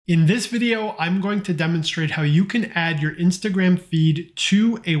In this video, I'm going to demonstrate how you can add your Instagram feed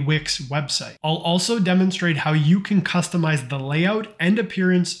to a Wix website. I'll also demonstrate how you can customize the layout and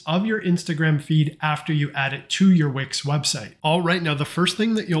appearance of your Instagram feed after you add it to your Wix website. All right, now the first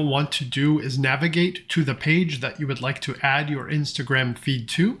thing that you'll want to do is navigate to the page that you would like to add your Instagram feed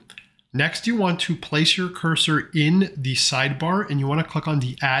to. Next, you want to place your cursor in the sidebar and you want to click on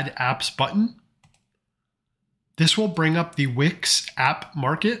the Add Apps button. This will bring up the Wix app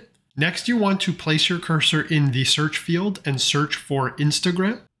market. Next, you want to place your cursor in the search field and search for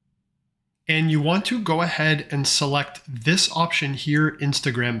Instagram. And you want to go ahead and select this option here,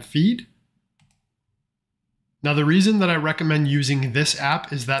 Instagram feed. Now, the reason that I recommend using this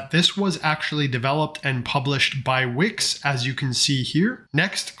app is that this was actually developed and published by Wix, as you can see here.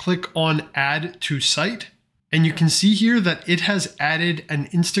 Next, click on Add to Site. And you can see here that it has added an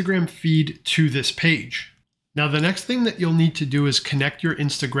Instagram feed to this page. Now, the next thing that you'll need to do is connect your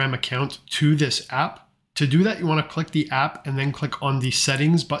Instagram account to this app. To do that, you want to click the app and then click on the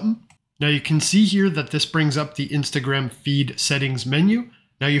settings button. Now you can see here that this brings up the Instagram feed settings menu.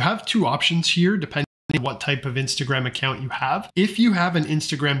 Now you have two options here depending on what type of Instagram account you have. If you have an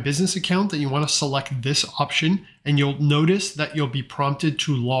Instagram business account, then you want to select this option and you'll notice that you'll be prompted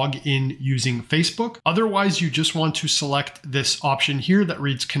to log in using Facebook. Otherwise, you just want to select this option here that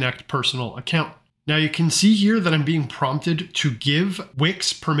reads Connect Personal Account. Now you can see here that I'm being prompted to give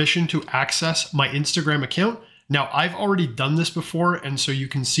Wix permission to access my Instagram account. Now I've already done this before, and so you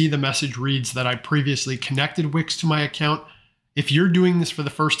can see the message reads that I previously connected Wix to my account. If you're doing this for the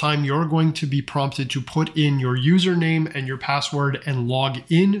first time, you're going to be prompted to put in your username and your password and log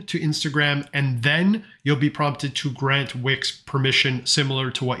in to Instagram, and then you'll be prompted to grant Wix permission similar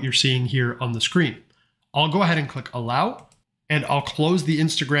to what you're seeing here on the screen. I'll go ahead and click Allow, and I'll close the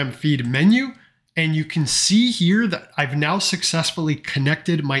Instagram feed menu. And you can see here that I've now successfully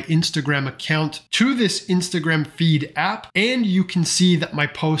connected my Instagram account to this Instagram feed app. And you can see that my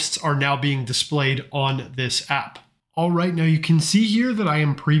posts are now being displayed on this app. All right, now you can see here that I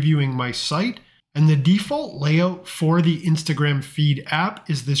am previewing my site. And the default layout for the Instagram feed app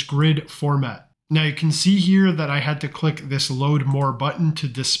is this grid format. Now you can see here that I had to click this Load More button to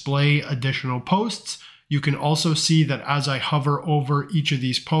display additional posts. You can also see that as I hover over each of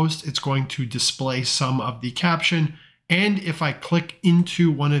these posts, it's going to display some of the caption. And if I click into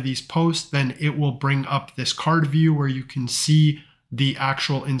one of these posts, then it will bring up this card view where you can see the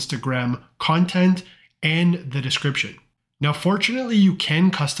actual Instagram content and the description. Now, fortunately, you can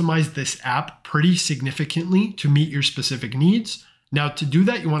customize this app pretty significantly to meet your specific needs. Now, to do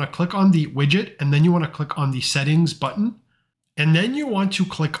that, you want to click on the widget and then you want to click on the settings button. And then you want to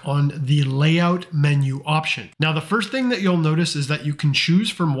click on the layout menu option. Now, the first thing that you'll notice is that you can choose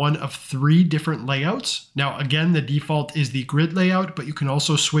from one of 3 different layouts. Now, again, the default is the grid layout, but you can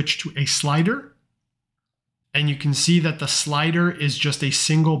also switch to a slider. And you can see that the slider is just a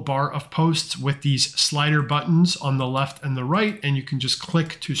single bar of posts with these slider buttons on the left and the right. And you can just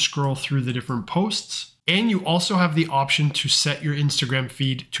click to scroll through the different posts. And you also have the option to set your Instagram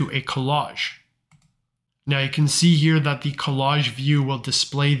feed to a collage. Now you can see here that the collage view will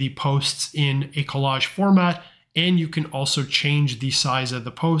display the posts in a collage format, and you can also change the size of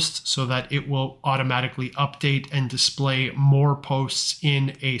the posts so that it will automatically update and display more posts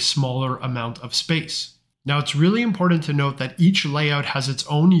in a smaller amount of space. Now it's really important to note that each layout has its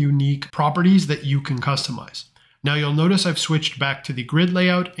own unique properties that you can customize. Now you'll notice I've switched back to the grid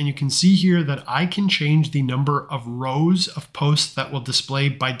layout, and you can see here that I can change the number of rows of posts that will display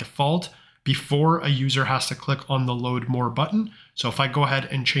by default before a user has to click on the Load More button. So if I go ahead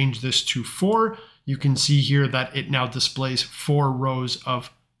and change this to 4, you can see here that it now displays 4 rows of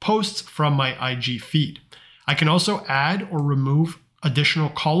posts from my IG feed. I can also add or remove additional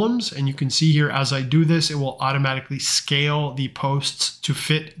columns, and you can see here as I do this, it will automatically scale the posts to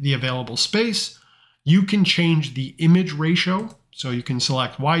fit the available space. You can change the image ratio, so you can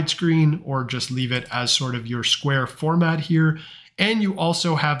select widescreen or just leave it as sort of your square format here. And you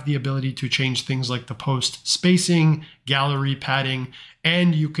also have the ability to change things like the post spacing, gallery padding,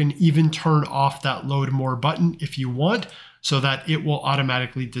 and you can even turn off that Load More button if you want, so that it will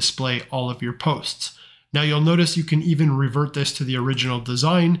automatically display all of your posts. Now you'll notice you can even revert this to the original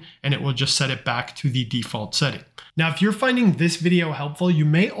design and it will just set it back to the default setting. Now, if you're finding this video helpful, you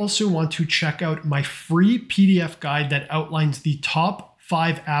may also want to check out my free PDF guide that outlines the top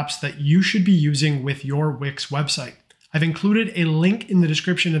 5 apps that you should be using with your Wix website. I've included a link in the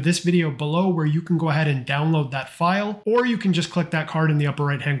description of this video below where you can go ahead and download that file, or you can just click that card in the upper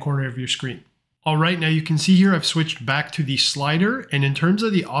right-hand corner of your screen. All right, now you can see here I've switched back to the slider, and in terms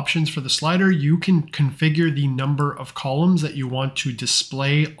of the options for the slider, you can configure the number of columns that you want to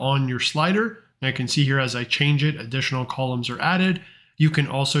display on your slider. And I can see here as I change it, additional columns are added. You can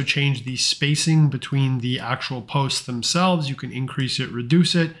also change the spacing between the actual posts themselves. You can increase it,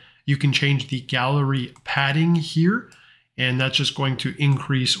 reduce it. You can change the gallery padding here, and that's just going to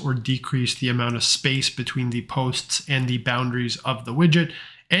increase or decrease the amount of space between the posts and the boundaries of the widget.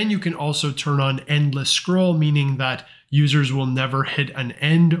 And you can also turn on endless scroll, meaning that users will never hit an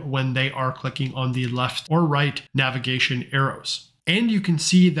end when they are clicking on the left or right navigation arrows. And you can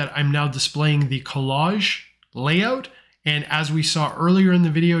see that I'm now displaying the collage layout. And as we saw earlier in the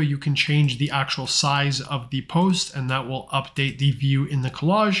video, you can change the actual size of the post, and that will update the view in the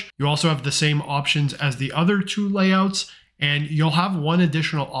collage. You also have the same options as the other two layouts. And you'll have one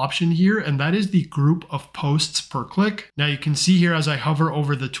additional option here, and that is the group of posts per click. Now you can see here as I hover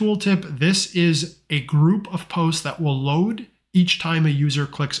over the tooltip, this is a group of posts that will load each time a user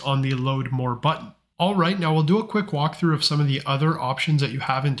clicks on the load more button. All right, now we'll do a quick walkthrough of some of the other options that you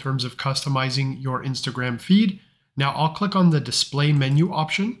have in terms of customizing your Instagram feed. Now I'll click on the display menu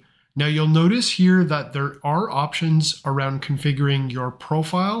option. Now you'll notice here that there are options around configuring your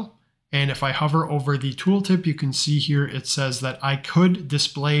profile. And if I hover over the tooltip, you can see here it says that I could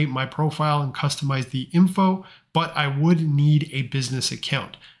display my profile and customize the info, but I would need a business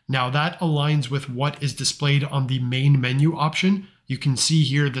account. Now that aligns with what is displayed on the main menu option. You can see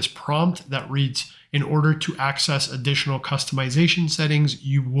here this prompt that reads, in order to access additional customization settings,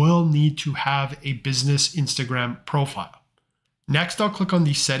 you will need to have a business Instagram profile. Next, I'll click on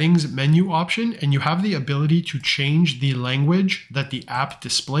the settings menu option, and you have the ability to change the language that the app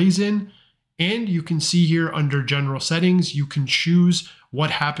displays in. And you can see here under general settings, you can choose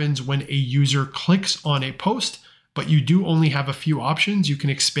what happens when a user clicks on a post, but you do only have a few options. You can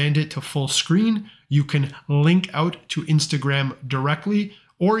expand it to full screen. You can link out to Instagram directly,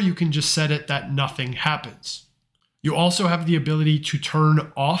 or you can just set it that nothing happens. You also have the ability to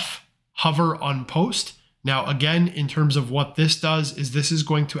turn off hover on post. Now, again, in terms of what this does is this is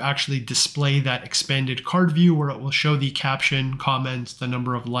going to actually display that expanded card view where it will show the caption, comments, the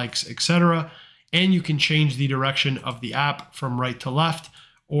number of likes, etc. And you can change the direction of the app from right to left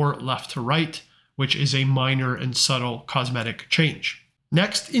or left to right, which is a minor and subtle cosmetic change.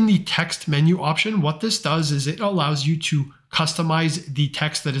 Next, in the text menu option, what this does is it allows you to customize the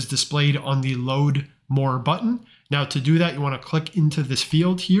text that is displayed on the load more button. Now, to do that, you want to click into this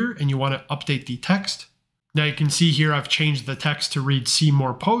field here and you want to update the text. Now you can see here I've changed the text to read see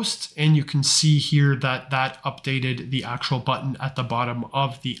more posts, and you can see here that that updated the actual button at the bottom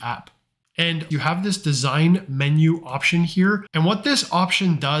of the app. And you have this design menu option here. And what this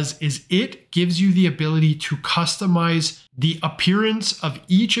option does is it gives you the ability to customize the appearance of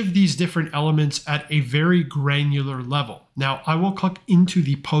each of these different elements at a very granular level. Now I will click into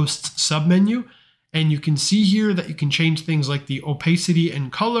the posts submenu, and you can see here that you can change things like the opacity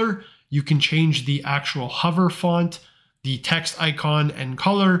and color. You can change the actual hover font, the text icon and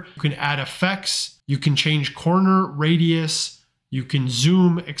color. You can add effects. You can change corner, radius. You can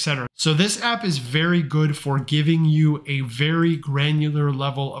zoom, etc. So this app is very good for giving you a very granular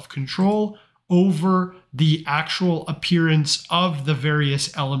level of control over the actual appearance of the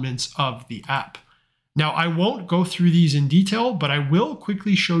various elements of the app. Now, I won't go through these in detail, but I will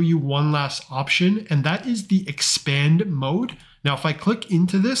quickly show you one last option, and that is the expand mode. Now, if I click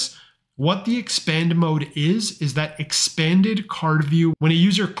into this, what the expand mode is that expanded card view when a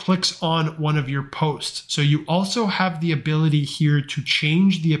user clicks on one of your posts. So you also have the ability here to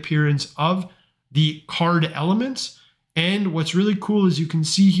change the appearance of the card elements. And what's really cool is you can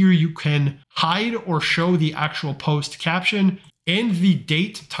see here you can hide or show the actual post caption and the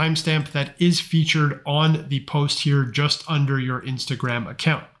date timestamp that is featured on the post here just under your Instagram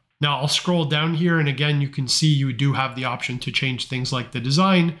account. Now I'll scroll down here, and again, you can see you do have the option to change things like the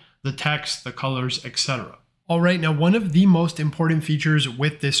design, the text, the colors, etc. All right, now one of the most important features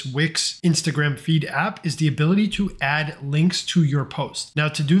with this Wix Instagram feed app is the ability to add links to your post. Now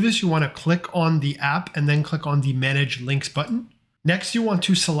to do this, you want to click on the app and then click on the Manage Links button. Next, you want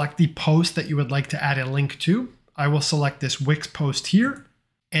to select the post that you would like to add a link to. I will select this Wix post here.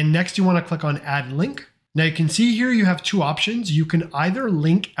 And next you want to click on Add Link. Now you can see here you have two options. You can either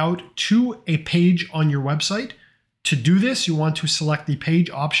link out to a page on your website. To do this, you want to select the page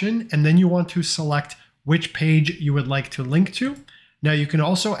option, and then you want to select which page you would like to link to. Now you can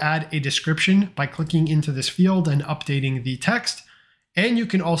also add a description by clicking into this field and updating the text. And you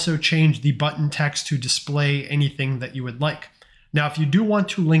can also change the button text to display anything that you would like. Now, if you do want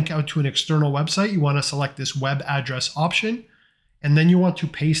to link out to an external website, you want to select this web address option. and then you want to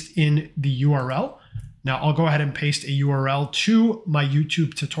paste in the URL. Now I'll go ahead and paste a URL to my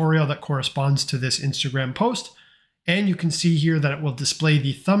YouTube tutorial that corresponds to this Instagram post. And you can see here that it will display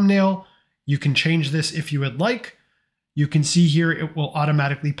the thumbnail. You can change this if you would like. You can see here it will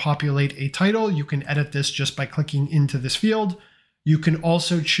automatically populate a title. You can edit this just by clicking into this field. You can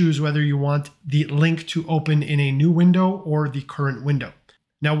also choose whether you want the link to open in a new window or the current window.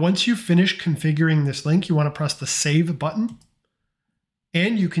 Now, once you finish configuring this link, you want to press the Save button.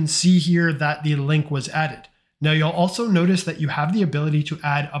 And you can see here that the link was added. Now, you'll also notice that you have the ability to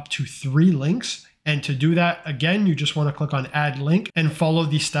add up to 3 links. And to do that, again, you just want to click on Add Link and follow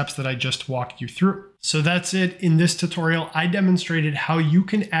the steps that I just walked you through. So that's it. In this tutorial, I demonstrated how you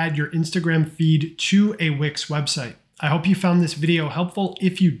can add your Instagram feed to a Wix website. I hope you found this video helpful.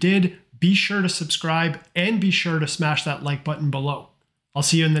 If you did, be sure to subscribe and be sure to smash that like button below. I'll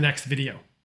see you in the next video.